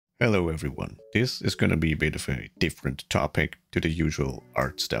Hello everyone. This is gonna be a bit of a different topic to the usual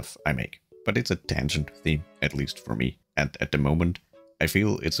art stuff I make, but it's a tangent theme, at least for me, and at the moment I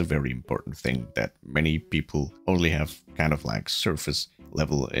feel it's a very important thing that many people only have kind of like surface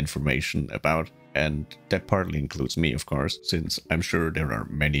level information about, and that partly includes me, of course, since I'm sure there are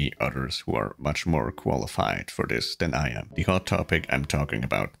many others who are much more qualified for this than I am. The hot topic I'm talking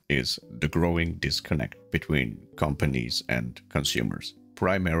about is the growing disconnect between companies and consumers.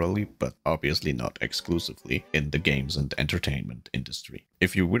 Primarily, but obviously not exclusively, in the games and entertainment industry.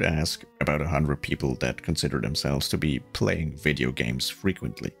 If you would ask about 100 people that consider themselves to be playing video games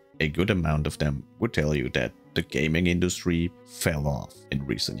frequently, a good amount of them would tell you that the gaming industry fell off in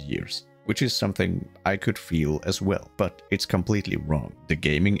recent years. Which is something I could feel as well, but it's completely wrong. The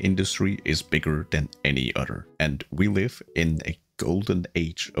gaming industry is bigger than any other, and we live in a golden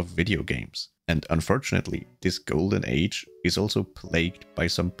age of video games. And unfortunately, this golden age is also plagued by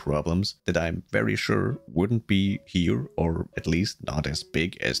some problems that I'm very sure wouldn't be here, or at least not as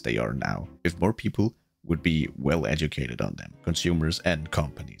big as they are now, if more people would be well educated on them. Consumers and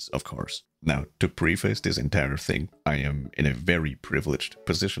companies, of course. Now, to preface this entire thing, I am in a very privileged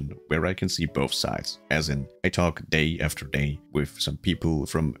position where I can see both sides. As in, I talk day after day with some people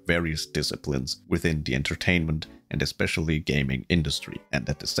from various disciplines within the entertainment and especially gaming industry. And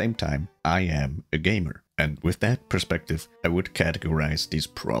at the same time, I am a gamer. And with that perspective, I would categorize these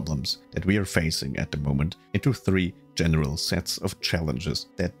problems that we are facing at the moment into three general sets of challenges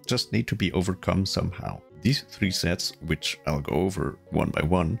that just need to be overcome somehow. These three sets, which I'll go over one by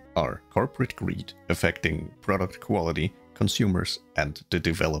one, are corporate greed, affecting product quality, consumers, and the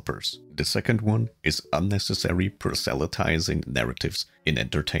developers. The second one is unnecessary proselytizing narratives in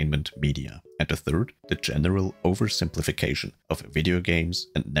entertainment media. And the third, the general oversimplification of video games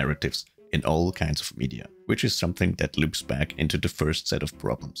and narratives in all kinds of media, which is something that loops back into the first set of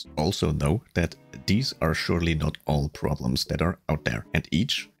problems. Also know that these are surely not all problems that are out there, and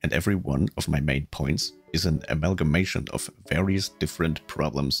each and every one of my main points is an amalgamation of various different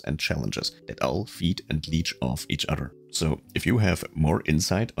problems and challenges that all feed and leech off each other. So if you have more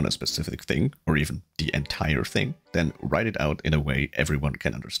insight on a specific thing, or even the entire thing, then write it out in a way everyone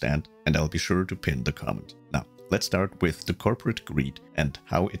can understand, and I'll be sure to pin the comment. Now, let's start with the corporate greed and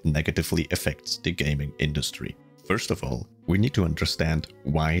how it negatively affects the gaming industry. First of all, we need to understand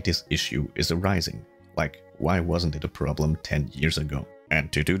why this issue is arising. Like, why wasn't it a problem 10 years ago? And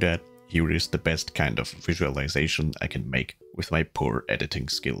to do that, here is the best kind of visualization I can make with my poor editing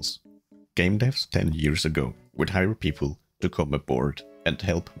skills. Game devs 10 years ago would hire people to come aboard and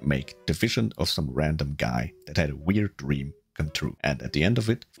help make the vision of some random guy that had a weird dream come true. And at the end of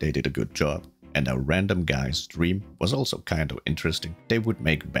it, if they did a good job, and our random guy's dream was also kind of interesting, they would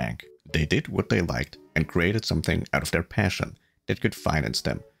make bank. They did what they liked and created something out of their passion that could finance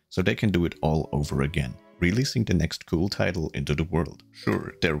them, so they can do it all over again, releasing the next cool title into the world.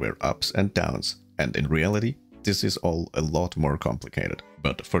 Sure, there were ups and downs, and in reality, this is all a lot more complicated.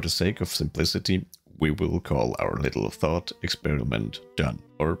 But for the sake of simplicity, we will call our little thought experiment done,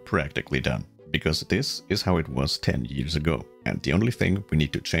 or practically done. Because this is how it was 10 years ago. And the only thing we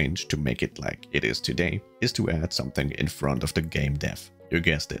need to change to make it like it is today is to add something in front of the game dev. You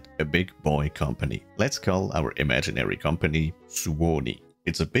guessed it, a big boy company. Let's call our imaginary company Suoni.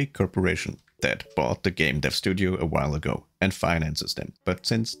 It's a big corporation that bought the game dev studio a while ago and finances them. But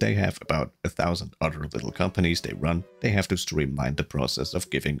since they have about 1,000 other little companies they run, they have to streamline the process of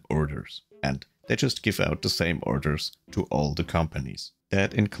giving orders. And they just give out the same orders to all the companies.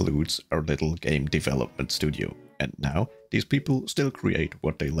 That includes our little game development studio. And now, these people still create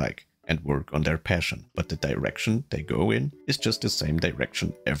what they like and work on their passion, but the direction they go in is just the same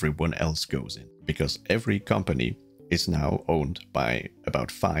direction everyone else goes in. Because every company is now owned by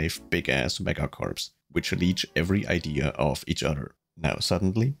about 5 big-ass megacorps, which leech every idea off each other. Now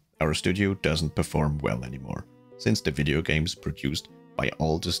suddenly, our studio doesn't perform well anymore, since the video games produced by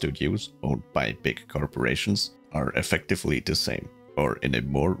all the studios owned by big corporations are effectively the same. Or in a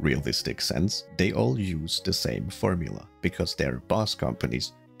more realistic sense, they all use the same formula, because their boss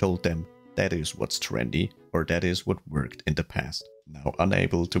companies told them that is what's trendy, or that is what worked in the past. Now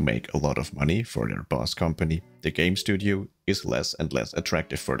unable to make a lot of money for their boss company, the game studio is less and less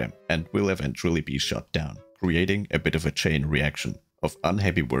attractive for them, and will eventually be shut down, creating a bit of a chain reaction of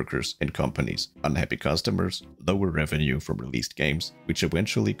unhappy workers in companies, unhappy customers, lower revenue from released games, which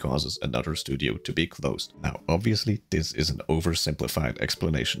eventually causes another studio to be closed. Now, obviously, this is an oversimplified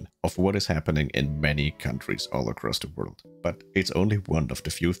explanation of what is happening in many countries all across the world, but it's only one of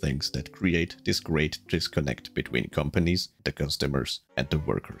the few things that create this great disconnect between companies, the customers, and the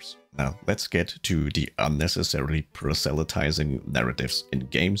workers. Now, let's get to the unnecessarily proselytizing narratives in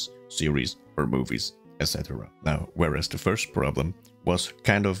games, series, or movies, etc. Now, whereas the first problem was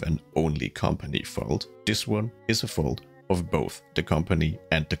kind of an only company fault, this one is a fault of both the company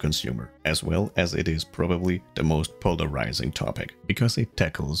and the consumer, as well as it is probably the most polarizing topic, because it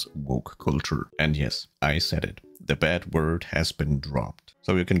tackles woke culture. And yes, I said it, the bad word has been dropped,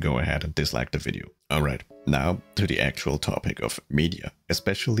 so you can go ahead and dislike the video. Alright, now to the actual topic of media,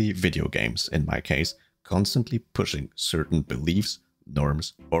 especially video games in my case, constantly pushing certain beliefs,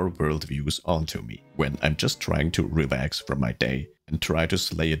 norms, or worldviews onto me when I'm just trying to relax from my day and try to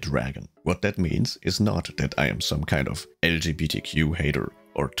slay a dragon. What that means is not that I am some kind of LGBTQ hater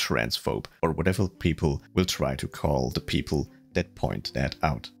or transphobe or whatever people will try to call the people that point that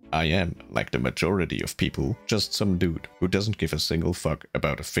out. I am, like the majority of people, just some dude who doesn't give a single fuck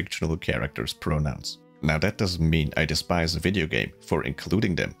about a fictional character's pronouns. Now that doesn't mean I despise a video game for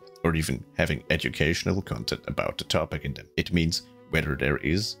including them or even having educational content about the topic in them. It means whether there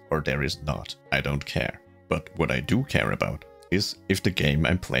is or there is not, I don't care. But what I do care about is if the game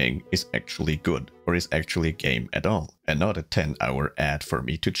I'm playing is actually good or is actually a game at all, and not a 10-hour ad for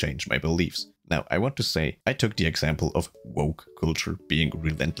me to change my beliefs. Now, I want to say I took the example of woke culture being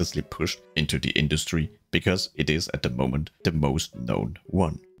relentlessly pushed into the industry because it is at the moment the most known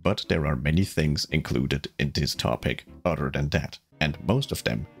one. But there are many things included in this topic other than that, and most of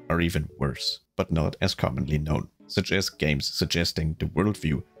them are even worse, but not as commonly known, such as games suggesting the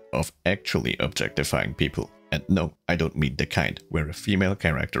worldview of actually objectifying people. And no, I don't mean the kind where a female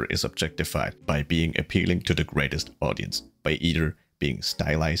character is objectified by being appealing to the greatest audience, by either being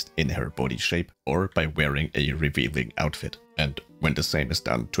stylized in her body shape or by wearing a revealing outfit. And when the same is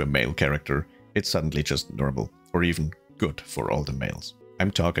done to a male character, it's suddenly just normal or even good for all the males.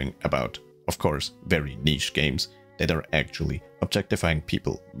 I'm talking about, of course, very niche games that are actually objectifying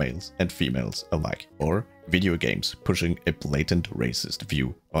people, males and females alike, or video games pushing a blatant racist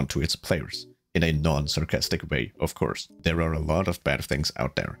view onto its players. In a non-sarcastic way, of course. There are a lot of bad things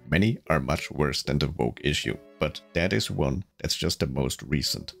out there. Many are much worse than the woke issue, but that is one that's just the most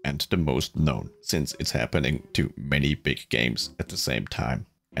recent and the most known, since it's happening to many big games at the same time.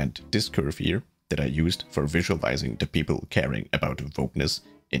 And this curve here that I used for visualizing the people caring about wokeness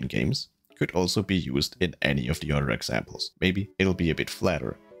in games could also be used in any of the other examples. Maybe it'll be a bit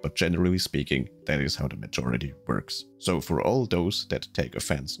flatter, but generally speaking, that is how the majority works. So for all those that take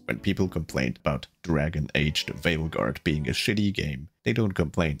offense when people complain about Dragon-Aged Veilguard being a shitty game, they don't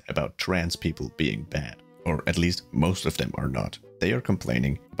complain about trans people being bad. Or at least most of them are not. They are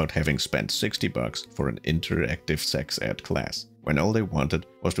complaining about having spent $60 for an interactive sex ed class, when all they wanted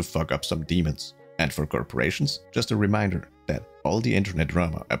was to fuck up some demons. And for corporations, just a reminder that all the internet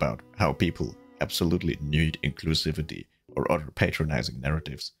drama about how people absolutely need inclusivity or other patronizing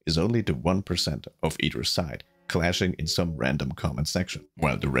narratives is only the 1% of either side clashing in some random comment section,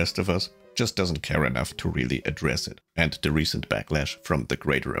 while the rest of us just doesn't care enough to really address it. And the recent backlash from the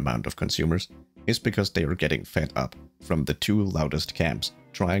greater amount of consumers is because they are getting fed up from the two loudest camps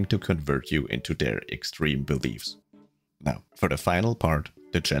trying to convert you into their extreme beliefs. Now, for the final part,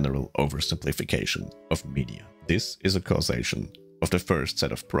 the general oversimplification of media. This is a causation of the first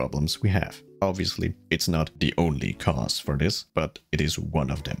set of problems we have. Obviously, it's not the only cause for this, but it is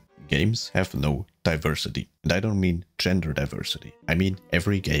one of them. Games have no diversity. And I don't mean gender diversity. I mean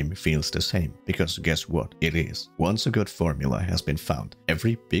every game feels the same, because guess what? It is. Once a good formula has been found,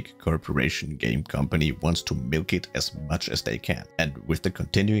 every big corporation game company wants to milk it as much as they can. And with the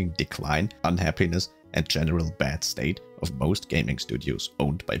continuing decline, unhappiness, and general bad state of most gaming studios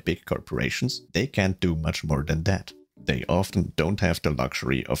owned by big corporations, they can't do much more than that. They often don't have the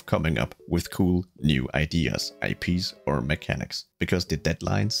luxury of coming up with cool new ideas, IPs or mechanics, because the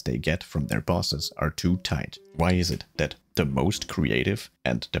deadlines they get from their bosses are too tight. Why is it that the most creative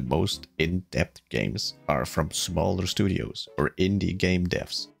and the most in-depth games are from smaller studios or indie game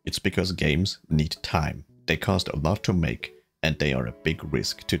devs? It's because games need time. They cost a lot to make and they are a big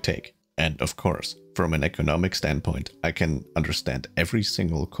risk to take. And of course, from an economic standpoint, I can understand every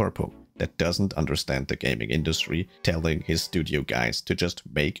single corpo that doesn't understand the gaming industry telling his studio guys to just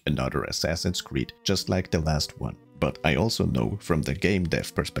make another Assassin's Creed just like the last one. But I also know from the game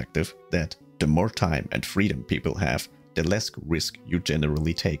dev perspective that the more time and freedom people have the less risk you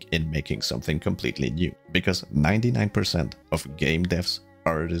generally take in making something completely new. Because 99% of game devs,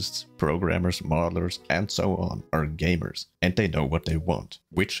 artists, programmers, modelers, and so on are gamers, and they know what they want,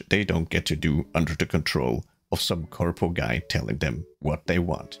 which they don't get to do under the control of some corpo guy telling them what they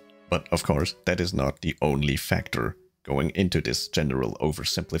want. But of course, that is not the only factor going into this general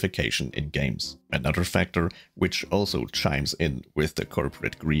oversimplification in games. Another factor, which also chimes in with the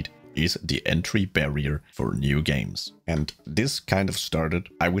corporate greed, is the entry barrier for new games. And this kind of started,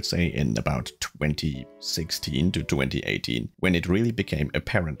 I would say, in about 2016 to 2018, when it really became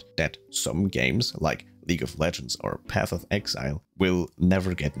apparent that some games, like League of Legends or Path of Exile, will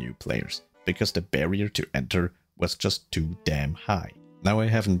never get new players, because the barrier to enter was just too damn high. Now, I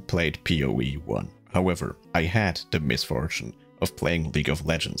haven't played PoE 1. However, I had the misfortune of playing League of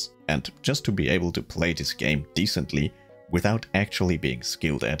Legends, and just to be able to play this game decently without actually being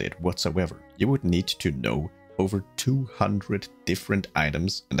skilled at it whatsoever, you would need to know over 200 different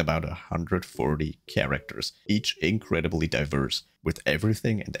items and about 140 characters, each incredibly diverse, with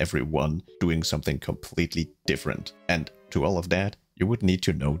everything and everyone doing something completely different. And to all of that, you would need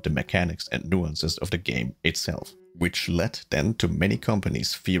to know the mechanics and nuances of the game itself, which led then to many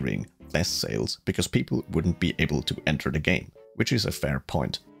companies fearing less sales because people wouldn't be able to enter the game, which is a fair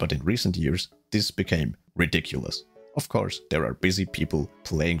point. But in recent years, this became ridiculous. Of course, there are busy people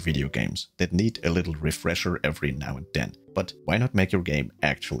playing video games that need a little refresher every now and then, but why not make your game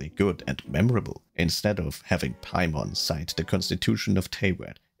actually good and memorable, instead of having Paimon cite the Constitution of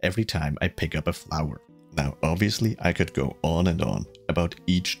Teyvat every time I pick up a flower? Now, obviously, I could go on and on about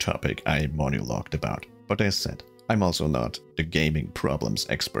each topic I monologued about, but as said, I'm also not the gaming problems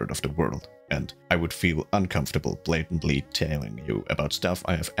expert of the world, and I would feel uncomfortable blatantly telling you about stuff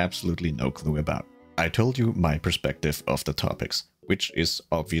I have absolutely no clue about. I told you my perspective of the topics, which is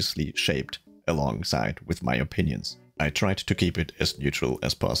obviously shaped alongside with my opinions. I tried to keep it as neutral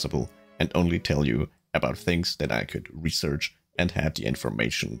as possible and only tell you about things that I could research and had the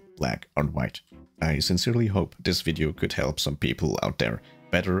information black on white. I sincerely hope this video could help some people out there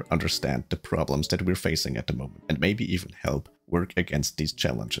better understand the problems that we're facing at the moment, and maybe even help work against these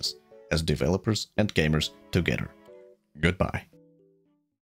challenges as developers and gamers together. Goodbye.